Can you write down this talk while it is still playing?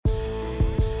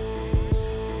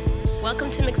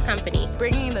Welcome to Mixed Company.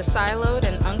 Bringing the siloed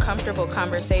and uncomfortable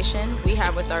conversation we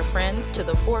have with our friends to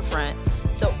the forefront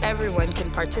so everyone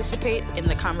can participate in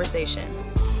the conversation.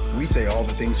 We say all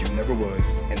the things you never would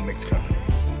in Mixed Company.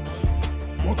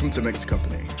 Welcome to Mixed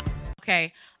Company.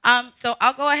 Okay, so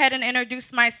I'll go ahead and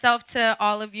introduce myself to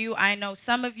all of you. I know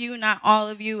some of you, not all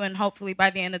of you, and hopefully by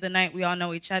the end of the night we all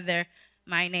know each other.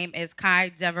 My name is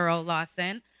Kai Devereaux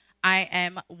Lawson. I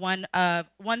am one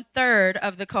third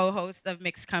of the co-host of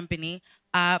Mixed Company,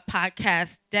 a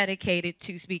podcast dedicated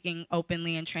to speaking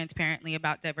openly and transparently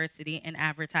about diversity in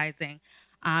advertising.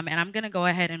 And I'm going to go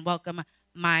ahead and welcome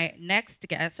my next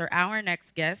guest, or our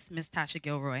next guest, Ms. Tasha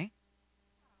Gilroy.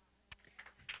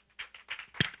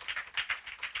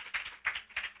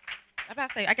 I'm about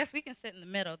to say, I guess we can sit in the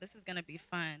middle. This is going to be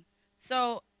fun.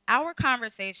 So our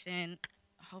conversation,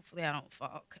 hopefully I don't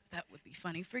fall, because that would be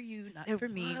funny for you, not for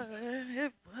me.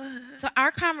 It would. So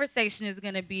our conversation is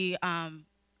going to be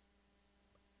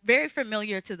very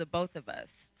familiar to the both of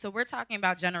us. So we're talking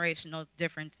about generational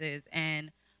differences,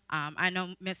 and I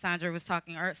know Miss Sandra was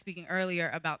speaking earlier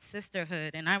about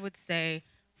sisterhood, and I would say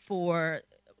for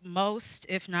most,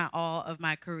 if not all, of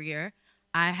my career,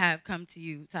 I have come to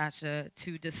you, Tasha,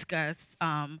 to discuss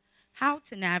how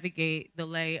to navigate the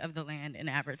lay of the land in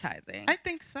advertising. I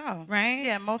think so. Right?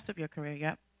 Yeah, most of your career,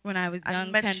 yep. When I was I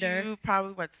young, met tender. you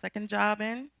probably, second job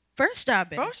in? First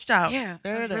job in. First job. Yeah,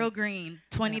 There I it was real is. green,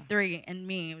 23, and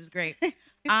me. It was great.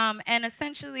 And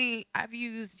essentially, I've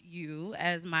used you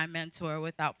as my mentor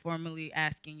without formally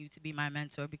asking you to be my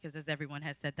mentor because, as everyone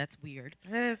has said, that's weird.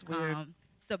 It is weird.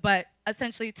 But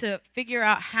essentially, to figure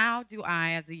out how do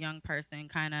I, as a young person,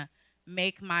 kind of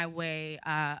make my way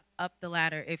up the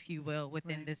ladder, if you will,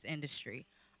 within Right. this industry.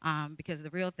 Because the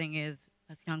real thing is,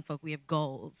 as young folk, we have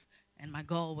goals. And my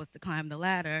goal was to climb the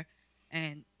ladder.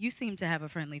 And you seem to have a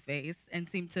friendly face and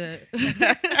seem to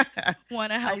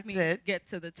want to help I me did. get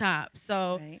to the top.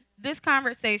 So Right. this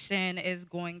conversation is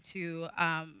going to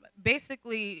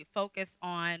basically focus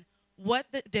on what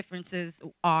the differences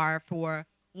are for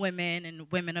women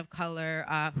and women of color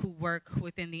who work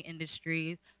within the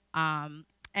industry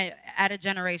at a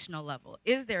generational level.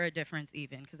 Is there a difference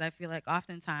even? Because I feel like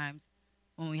oftentimes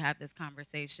when we have this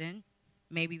conversation,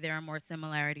 maybe there are more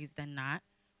similarities than not.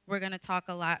 We're going to talk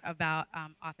a lot about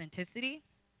authenticity.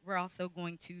 We're also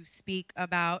going to speak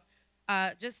about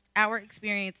just our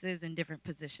experiences in different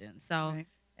positions. So Right.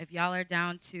 if y'all are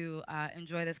down to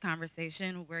enjoy this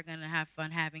conversation, we're going to have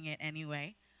fun having it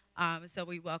anyway. So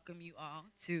we welcome you all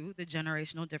to the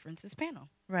Generational Differences panel.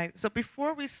 Right. So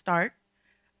before we start,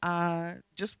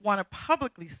 just want to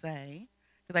publicly say,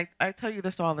 because I tell you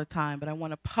this all the time, but I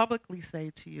want to publicly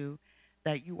say to you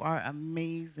that you are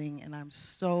amazing, and I'm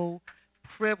so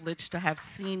privileged to have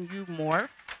seen you morph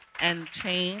and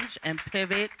change and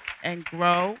pivot and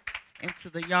grow into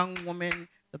the young woman,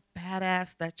 the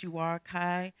badass that you are,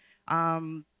 Kai.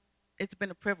 It's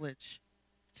been a privilege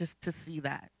just to see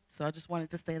that. So I just wanted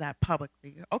to say that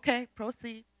publicly. Okay,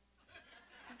 proceed.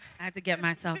 I had to get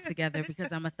myself together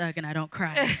because I'm a thug and I don't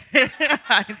cry.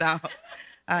 I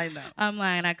know. I'm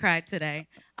lying. I cried today.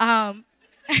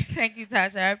 Thank you,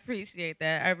 Tasha. I appreciate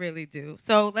that. I really do.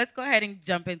 So let's go ahead and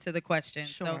jump into the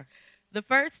questions. So Sure. the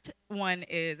first one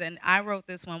is, and I wrote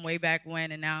this one way back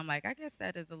when, and now I'm like, I guess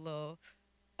that is a little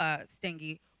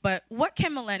stingy. But what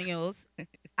can millennials,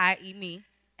 i.e. me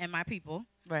and my people,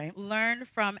 Right. learn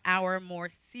from our more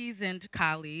seasoned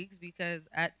colleagues? Because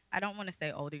I don't want to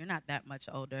say older. You're not that much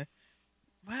older.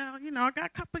 Well, I got a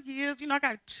couple years. I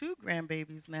got 2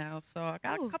 grandbabies now, so I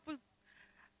got Ooh. a couple.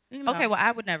 Okay, well,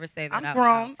 I would never say that I'm out grown,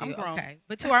 loud to I'm you. grown. Okay,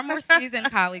 but to our more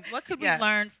seasoned colleagues, what could we Yes.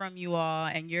 learn from you all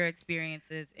and your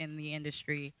experiences in the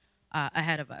industry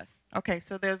ahead of us? Okay,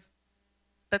 so that's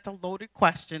a loaded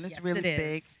question. It's Yes, really it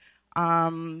is. big.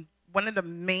 One of the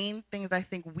main things I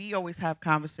think we always have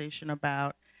conversation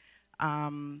about,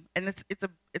 and it's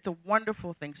a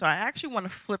wonderful thing. So I actually want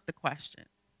to flip the question.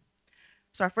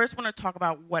 So I first want to talk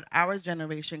about what our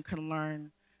generation can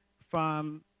learn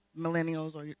from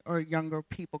millennials or younger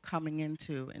people coming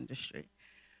into industry.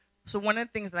 So one of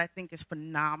the things that I think is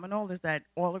phenomenal is that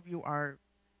all of you are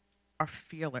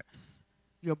fearless.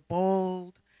 You're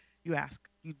bold. You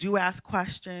do ask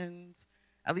questions.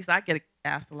 At least I get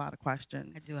asked a lot of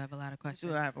questions. I do have a lot of I questions.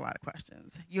 do have a lot of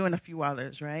questions. You and a few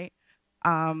others, right?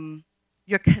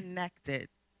 You're connected,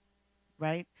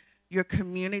 right? Your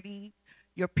community,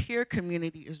 your peer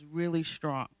community is really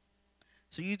strong.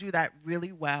 So you do that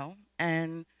really well.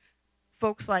 And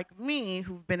folks like me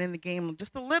who've been in the game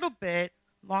just a little bit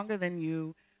longer than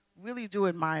you really do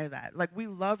admire that. Like, we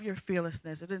love your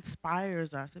fearlessness. It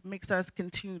inspires us. It makes us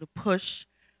continue to push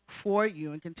for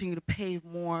you and continue to pave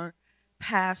more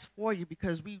paths for you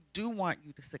because we do want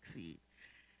you to succeed.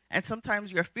 And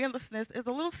sometimes your fearlessness is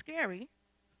a little scary.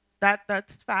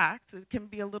 That's facts. It can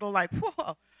be a little like,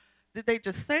 whoa, did they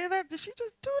just say that? Did she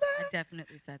just do I that?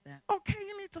 definitely said that. Okay,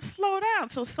 you need to slow down.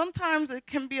 So sometimes it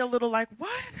can be a little like,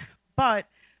 what? But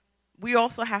we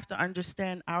also have to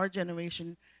understand our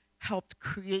generation helped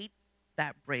create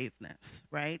that braveness,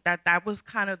 right? That was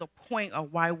kind of the point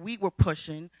of why we were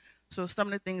pushing. So some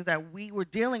of the things that we were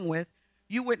dealing with,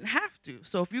 you wouldn't have to.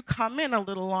 So if you come in a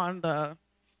little on the,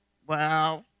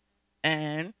 well,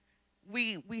 and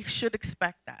we should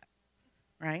expect that,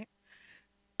 right?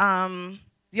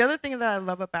 The other thing that I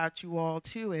love about you all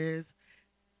too is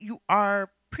you are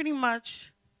pretty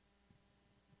much,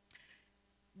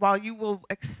 while you will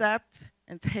accept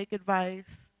and take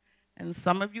advice, and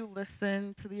some of you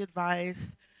listen to the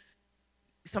advice,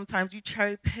 sometimes you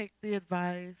cherry pick the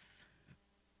advice,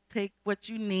 take what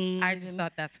you need. I just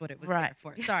thought that's what it was Right.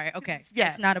 there for. Sorry. Okay.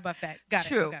 Yes. It's not a buffet. Got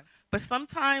True. it. Okay. But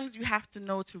sometimes you have to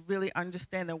know to really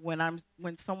understand that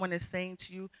when someone is saying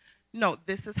to you, no,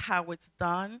 this is how it's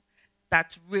done,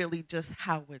 that's really just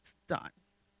how it's done.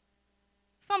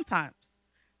 Sometimes,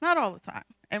 not all the time.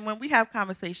 And when we have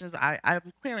conversations,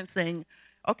 I'm clear in saying,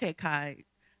 okay, Kai,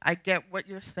 I get what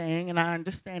you're saying, and I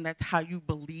understand that's how you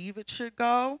believe it should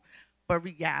go, but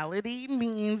reality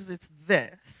means it's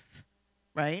this,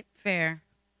 right? Fair.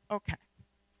 Okay.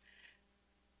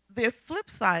 The flip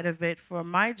side of it for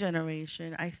my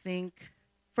generation, I think,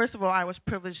 first of all, I was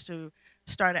privileged to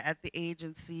start at the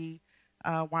agency,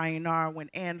 Y&R, when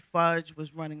Ann Fudge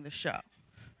was running the show.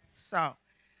 So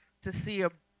to see a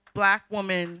black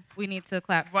woman We need to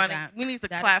clap for running, that. we need to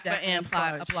That is clap for definitely Ann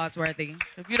Fudge. applause worthy.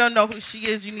 If you don't know who she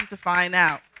is, you need to find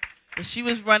out. But she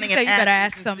was running She an said you better ad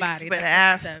ask agency. somebody. You better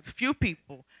That's what ask she a few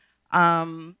people.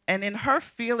 And in her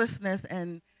fearlessness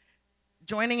and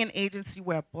joining an agency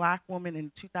where a black woman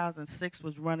in 2006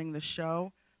 was running the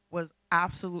show was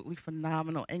absolutely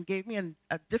phenomenal and gave me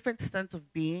a different sense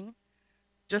of being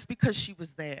just because she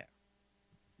was there,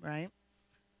 right?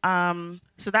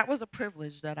 So that was a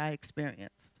privilege that I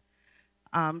experienced.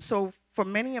 So for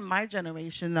many in my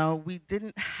generation, though, we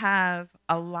didn't have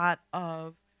a lot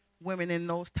of women in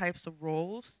those types of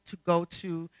roles to go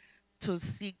to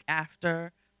seek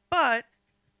after, but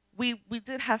we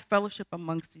did have fellowship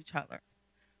amongst each other,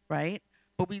 right?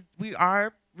 But we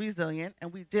are resilient,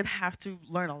 and we did have to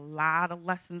learn a lot of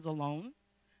lessons alone,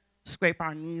 scrape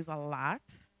our knees a lot,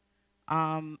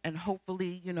 and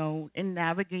hopefully, in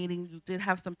navigating, you did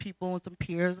have some people and some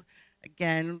peers.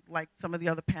 Again, like some of the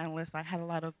other panelists, I had a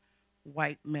lot of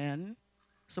white men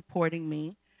supporting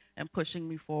me and pushing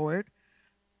me forward.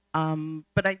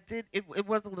 But it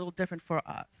was a little different for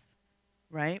us,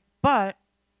 right? But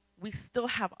we still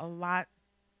have a lot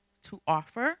to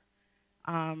offer.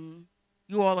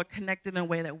 You all are connected in a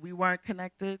way that we weren't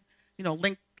connected.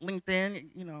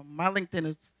 LinkedIn, my LinkedIn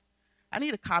is, I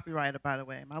need a copywriter, by the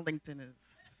way. My LinkedIn is,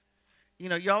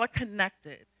 y'all are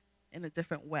connected in a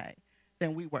different way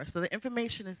than we were. So the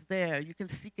information is there. You can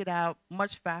seek it out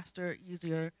much faster,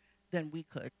 easier than we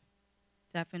could.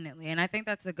 Definitely. And I think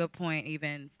that's a good point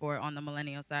even for on the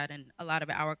millennial side and a lot of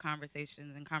our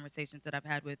conversations that I've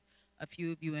had with a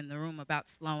few of you in the room about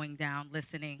slowing down,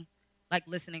 listening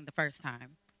the first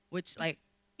time, which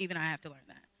even I have to learn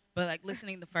that. But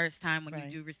listening the first time when Right.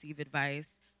 you do receive advice,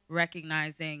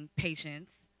 recognizing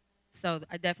patience. So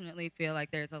I definitely feel like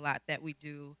there's a lot that we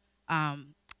do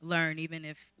learn, even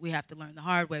if we have to learn the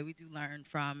hard way. We do learn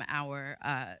from our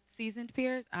seasoned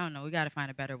peers. I don't know. We got to find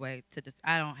a better way to just.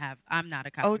 I'm not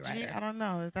a copywriter. I don't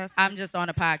know. I'm just on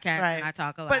a podcast Right. and I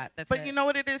talk a lot. That's but it. you know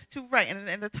what it is too, right?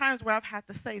 And the times where I've had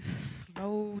to say,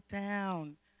 slow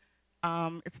down.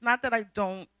 It's not that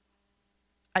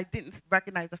I didn't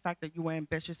recognize the fact that you were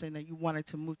ambitious and that you wanted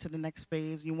to move to the next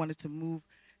phase. You wanted to move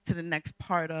to the next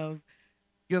part of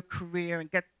your career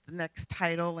and get the next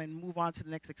title and move on to the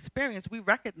next experience. We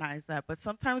recognize that, but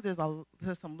sometimes there's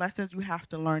some lessons you have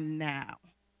to learn now.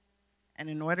 And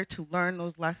in order to learn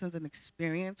those lessons and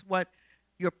experience what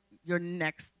your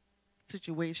next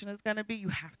situation is going to be, you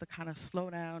have to kind of slow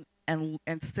down and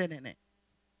sit in it.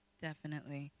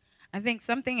 Definitely. I think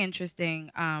something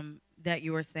interesting that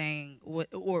you were saying,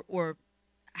 or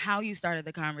how you started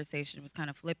the conversation, was kind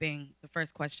of flipping the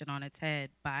first question on its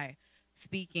head by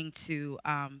speaking to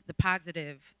the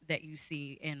positive that you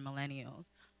see in millennials.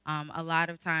 A lot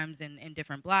of times in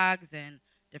different blogs and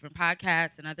different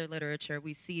podcasts and other literature,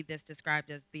 we see this described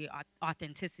as the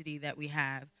authenticity that we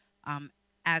have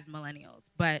as millennials.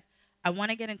 But I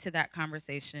want to get into that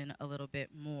conversation a little bit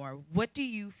more. What do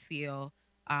you feel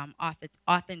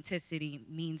authenticity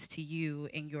means to you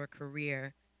in your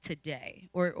career today,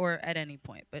 or at any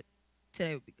point? But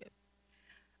today would be good.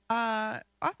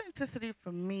 Authenticity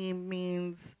for me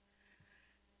means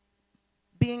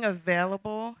being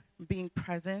available, being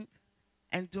present,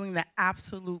 and doing the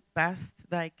absolute best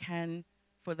that I can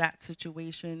for that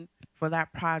situation, for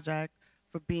that project,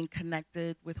 for being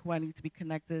connected with who I need to be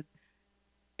connected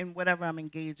in whatever I'm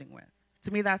engaging with.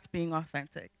 To me, that's being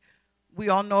authentic. We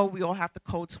all know we all have to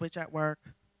code switch at work.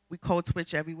 We code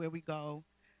switch everywhere we go.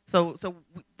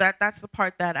 That's the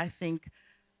part that I think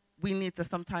we need to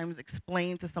sometimes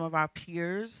explain to some of our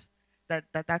peers that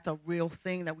that's a real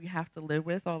thing that we have to live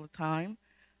with all the time.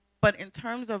 But in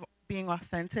terms of being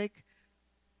authentic,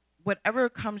 whatever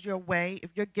comes your way,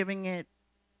 if you're giving it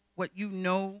what you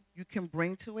know you can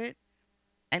bring to it,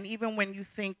 and even when you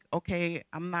think, okay,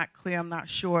 I'm not clear, I'm not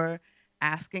sure,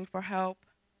 asking for help,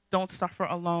 don't suffer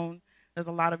alone. There's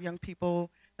a lot of young people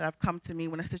that have come to me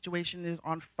when a situation is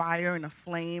on fire and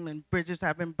aflame and bridges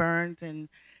have been burned, and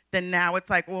then now it's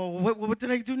like, well, what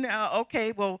did I do now?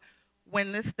 Okay, well,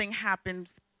 when this thing happened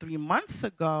 3 months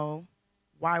ago,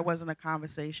 why wasn't a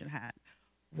conversation had?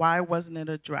 Why wasn't it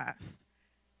addressed?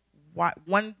 Why,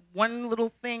 one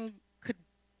little thing could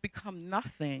become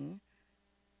nothing,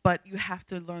 but you have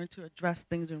to learn to address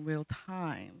things in real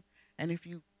time. And if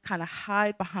you kind of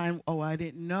hide behind, oh, I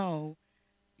didn't know,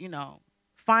 you know,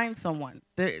 find someone.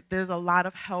 There's a lot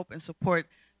of help and support.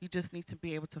 You just need to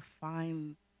be able to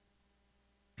find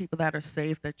people that are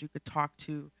safe that you could talk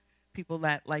to, people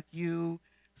that, like you,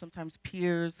 sometimes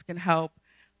peers can help.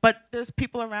 But there's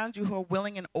people around you who are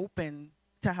willing and open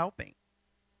to helping.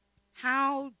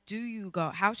 How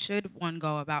should one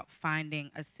go about finding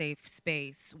a safe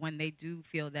space when they do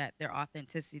feel that their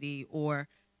authenticity or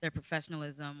their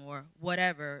professionalism or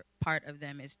whatever part of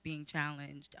them is being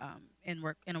challenged in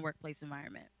a workplace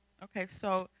environment? Okay,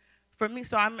 so for me,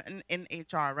 so I'm in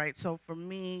HR, right? So for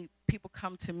me, people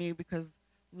come to me because,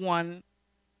 one,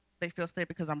 they feel safe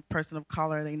because I'm a person of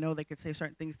color. They know they could say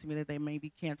certain things to me that they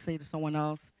maybe can't say to someone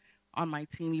else on my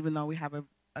team, even though we have a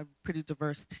pretty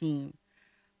diverse team.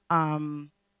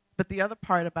 Um, but the other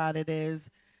part about it is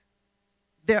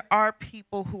there are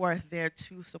people who are there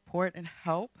to support and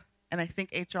help. And I think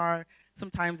HR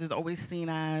sometimes is always seen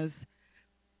as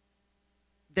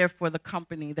they're for the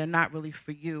company, they're not really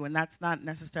for you. And that's not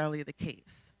necessarily the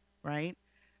case, right?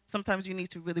 Sometimes you need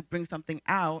to really bring something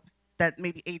out that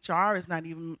maybe HR is not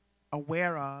even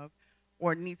aware of,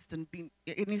 or it needs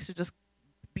to just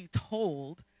be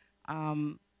told.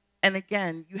 Um, and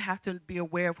again, you have to be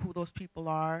aware of who those people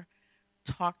are,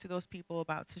 talk to those people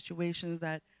about situations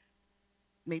that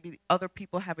maybe other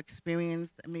people have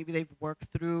experienced and maybe they've worked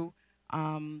through.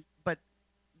 But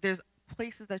there's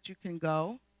places that you can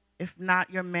go, if not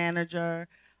your manager,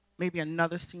 maybe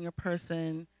another senior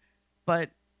person. But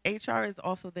HR is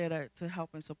also there to help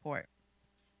and support.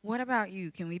 What about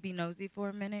you? Can we be nosy for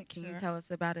a minute? Can you Sure. tell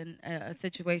us about a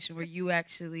situation where you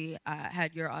actually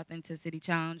had your authenticity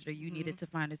challenged or you needed to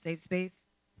find a safe space?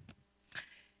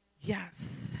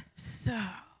 Yes. So,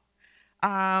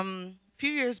 a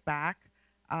few years back,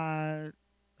 a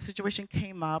situation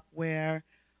came up where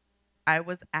I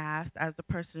was asked, as the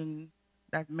person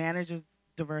that manages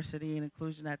diversity and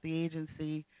inclusion at the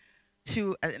agency,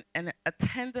 to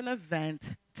attend an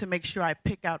event to make sure I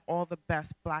pick out all the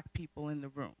best Black people in the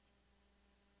room.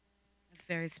 It's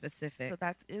very specific. So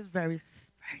that is very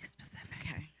specific.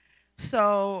 Okay.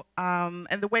 So,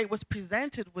 and the way it was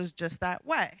presented was just that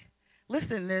way.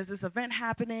 Listen, there's this event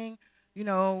happening. You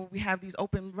know, we have these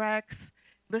open recs.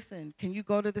 Listen, can you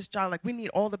go to this job? Like, we need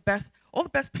all the best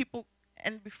people.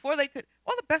 And before they could,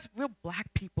 all the best real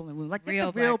Black people in the room. Like,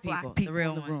 get the real Black people the real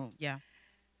in the one. room. Yeah.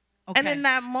 Okay. And in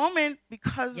that moment,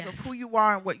 because Yes. of who you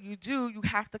are and what you do, you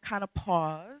have to kind of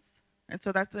pause. And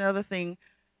so that's another thing.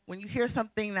 When you hear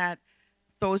something that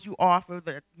throws you off or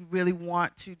that you really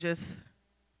want to just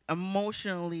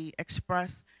emotionally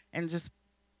express and just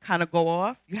kind of go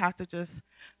off, you have to just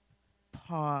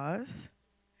pause,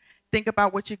 think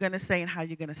about what you're going to say and how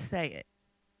you're going to say it,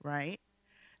 right?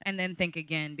 And then think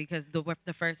again, because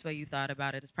the first way you thought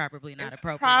about it is probably not It's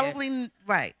appropriate. probably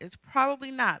right. It's probably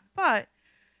not. But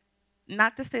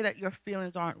not to say that your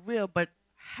feelings aren't real, but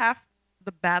half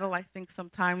the battle, I think,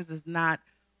 sometimes is not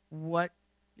what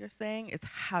you're saying, it's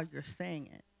how you're saying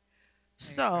it.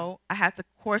 So I had to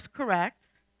course correct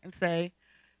and say,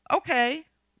 okay,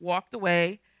 walked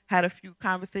away, had a few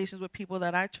conversations with people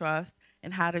that I trust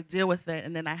and how to deal with it.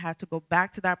 And then I had to go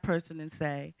back to that person and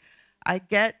say, I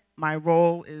get my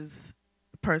role is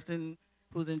the person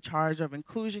who's in charge of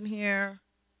inclusion here.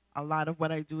 A lot of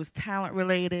what I do is talent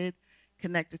related,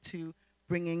 connected to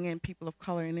bringing in people of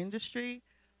color in industry.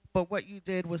 But what you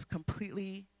did was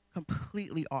completely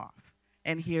off.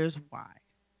 And here's why.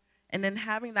 And then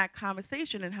having that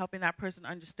conversation and helping that person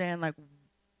understand like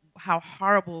how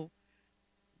horrible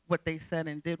what they said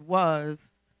and did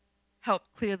was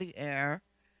helped clear the air.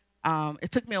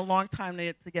 It took me a long time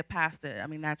to get past it. I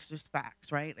mean, that's just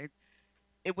facts, right?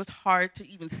 It was hard to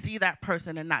even see that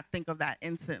person and not think of that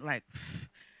instant, like,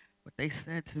 what they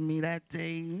said to me that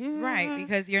day. Right,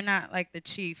 because you're not like the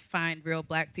chief find real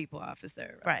black people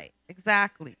officer. Right,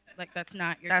 exactly. Like that's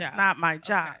not your That's job. not my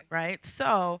job, Okay. right?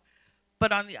 So,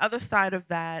 but on the other side of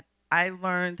that, I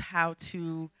learned how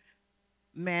to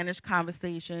manage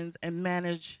conversations and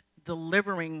manage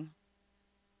delivering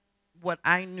what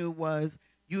I knew was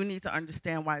you need to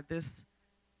understand why this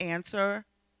answer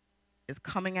is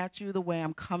coming at you the way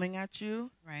I'm coming at you,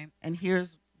 Right. and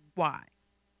here's why.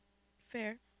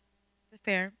 Fair.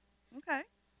 Fair. Okay.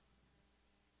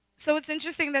 So it's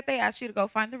interesting that they asked you to go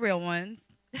find the real ones.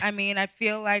 I mean, I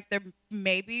feel like there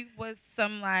maybe was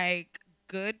some like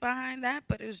good behind that,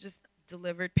 but it was just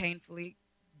delivered painfully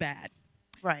bad.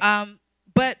 Right.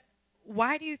 But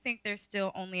why do you think there's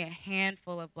still only a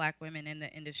handful of black women in the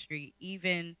industry,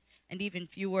 even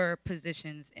fewer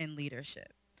positions in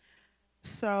leadership?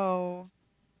 So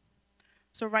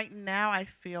right now I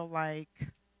feel like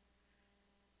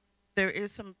there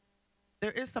is some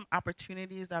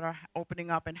opportunities that are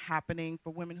opening up and happening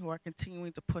for women who are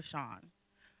continuing to push on.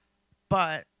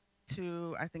 But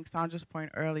to, I think, Sandra's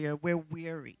point earlier, we're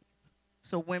weary.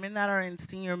 So women that are in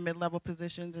senior mid-level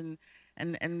positions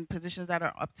and positions that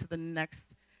are up to the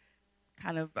next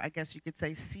kind of, I guess you could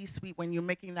say, C-suite, when you're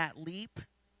making that leap,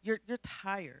 you're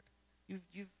tired.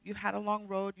 You've had a long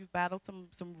road. You've battled some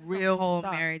real The whole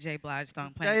stuff. Mary J. Blige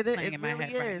song It playing in my really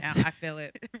head right is. now. I feel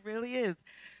it. It really is.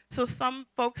 So some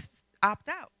folks opt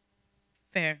out.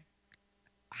 Fair.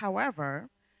 However,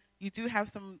 you do have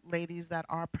some ladies that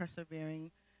are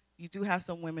persevering. You do have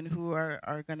some women who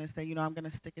are going to say, you know, I'm going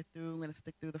to stick it through. I'm going to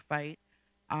stick through the fight.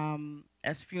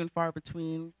 As few and far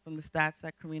between from the stats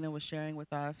that Karina was sharing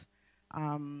with us.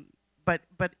 But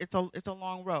it's a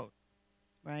long road,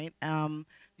 right?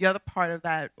 The other part of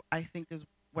that, I think, is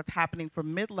what's happening for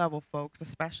mid-level folks,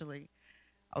 especially.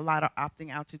 A lot are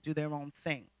opting out to do their own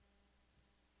thing,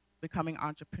 becoming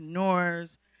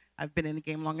entrepreneurs. I've been in the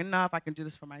game long enough. I can do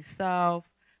this for myself.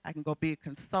 I can go be a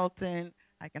consultant.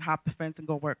 I can hop the fence and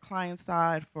go work client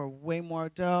side for way more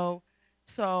dough.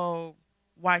 So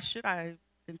why should I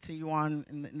continue on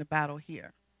in the battle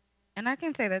here? And I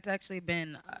can say that's actually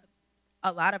been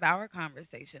a lot of our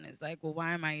conversation is like, well,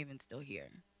 why am I even still here?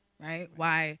 Right?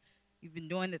 Why you've been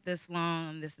doing it this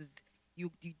long? This is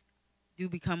you do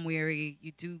become weary.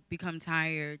 You do become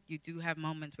tired. You do have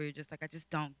moments where you're just like, I just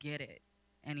don't get it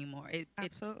anymore. It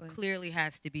Absolutely. clearly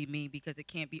has to be me because it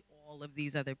can't be all of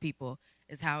these other people.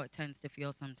 Is how it tends to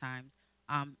feel sometimes.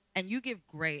 And you give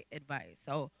great advice.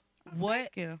 So what?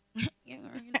 Thank you. You know,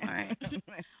 all right.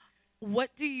 What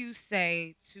do you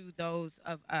say to those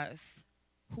of us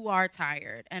who are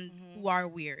tired and who are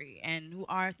weary and who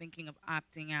are thinking of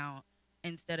opting out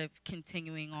instead of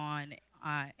continuing on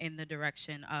in the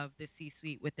direction of the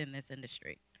C-suite within this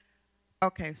industry?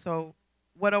 Okay, so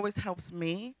what always helps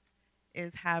me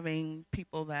is having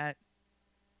people that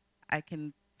I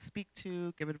can speak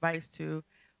to, give advice to.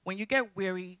 When you get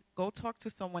weary, go talk to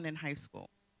someone in high school.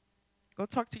 Go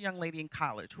talk to a young lady in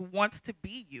college who wants to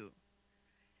be you.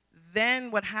 Then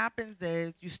what happens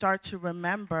is you start to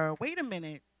remember, wait a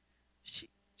minute, she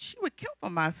would kill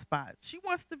for my spot. She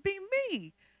wants to be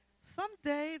me.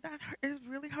 Someday is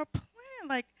really her plan.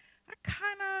 Like, I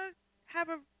kind of have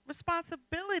a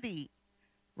responsibility,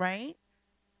 right?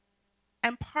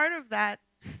 And part of that,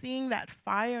 seeing that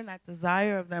fire and that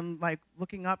desire of them, like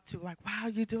looking up to, like, wow,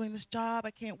 you're doing this job, I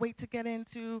can't wait to get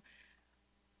into,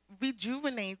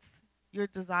 rejuvenates your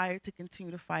desire to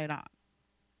continue to fight on.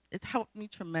 It's helped me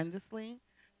tremendously,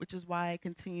 which is why I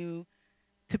continue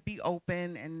to be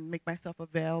open and make myself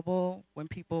available when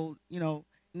people, you know,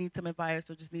 need some advice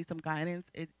or just need some guidance.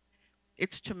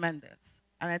 It's tremendous.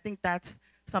 And I think that's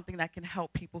something that can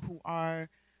help people who are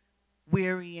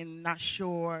weary and not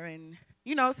sure. And,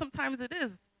 you know, sometimes it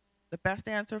is the best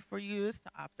answer for you is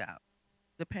to opt out,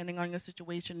 depending on your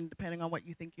situation, depending on what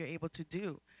you think you're able to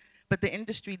do. But the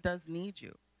industry does need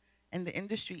you. And the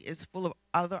industry is full of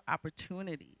other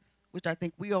opportunities, which I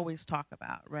think we always talk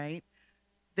about, right?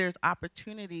 There's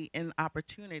opportunity in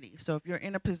opportunity. So if you're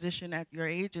in a position at your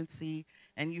agency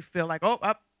and you feel like,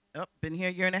 been here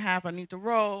a year and a half, I need to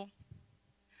roll.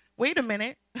 Wait a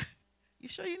minute. You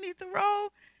sure you need to roll?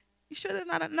 You sure there's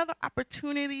not another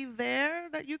opportunity there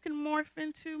that you can morph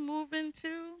into, move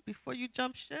into before you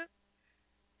jump ship?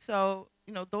 So,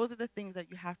 you know, those are the things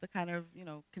that you have to kind of, you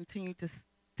know, continue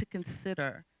to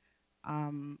consider.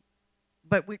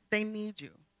 But they need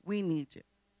you. We need you.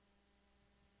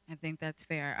 I think that's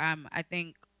fair. I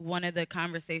think one of the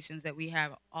conversations that we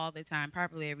have all the time,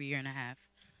 probably every year and a half,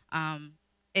 um,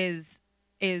 is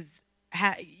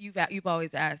you've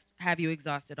always asked, have you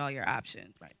exhausted all your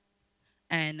options? Right.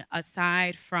 And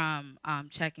aside from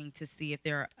checking to see if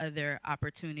there are other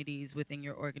opportunities within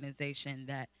your organization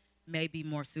that may be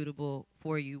more suitable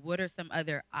for you, what are some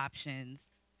other options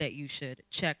that you should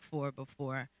check for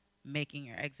before making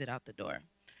your exit out the door?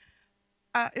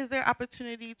 Is there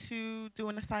opportunity to do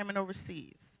an assignment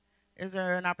overseas? Is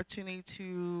there an opportunity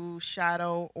to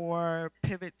shadow or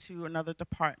pivot to another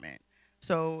department?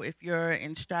 So if you're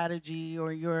in strategy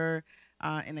or you're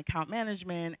in account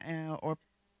management or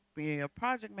being a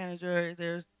project manager, is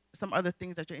there some other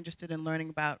things that you're interested in learning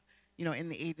about, in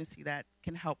the agency that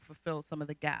can help fulfill some of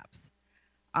the gaps?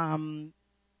 Um,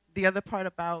 the other part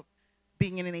about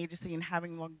being in an agency and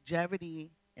having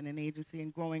longevity in an agency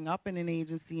and growing up in an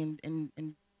agency and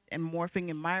morphing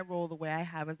in my role the way I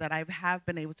have is that I have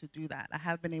been able to do that. I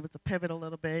have been able to pivot a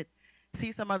little bit,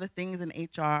 see some other things in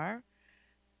HR,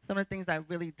 some of the things I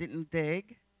really didn't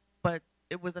dig, but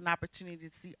it was an opportunity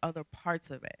to see other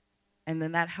parts of it. And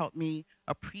then that helped me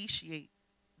appreciate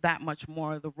that much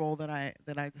more the role that I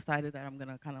decided that I'm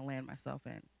gonna kind of land myself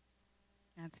in.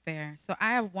 That's fair. So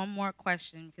I have one more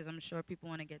question because I'm sure people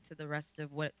want to get to the rest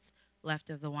of what's left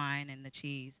of the wine and the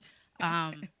cheese.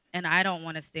 And I don't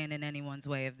want to stand in anyone's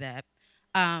way of that.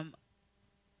 Um,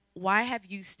 why have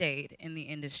you stayed in the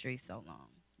industry so long?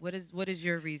 What is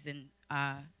your reason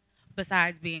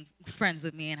besides being friends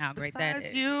with me and how great that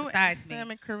Besides is? you and Besides Sam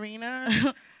me, and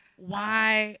Karina,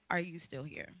 why are you still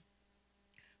here?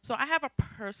 so I have a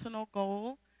personal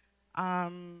goal.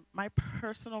 My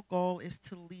personal goal is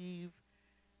to leave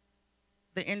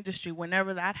the industry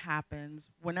whenever that happens.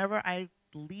 Whenever I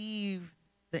leave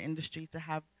the industry, to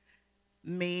have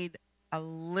made a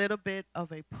little bit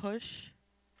of a push,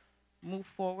 move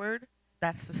forward,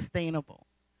 that's sustainable.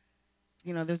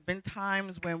 There's been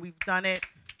times when we've done it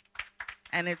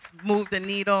and it's moved the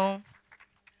needle,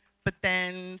 but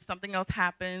then something else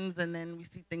happens and then we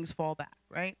see things fall back,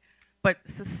 right? But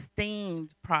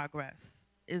sustained progress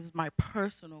is my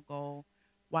personal goal,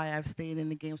 why I've stayed in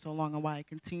the game so long and why I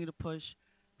continue to push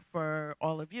for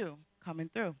all of you coming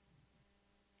through.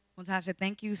 Well, Tasha,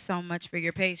 thank you so much for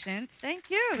your patience. Thank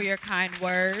you. For your kind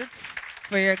words,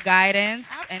 for your guidance,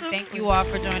 and thank Absolutely. you all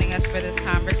for joining us for this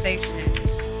conversation.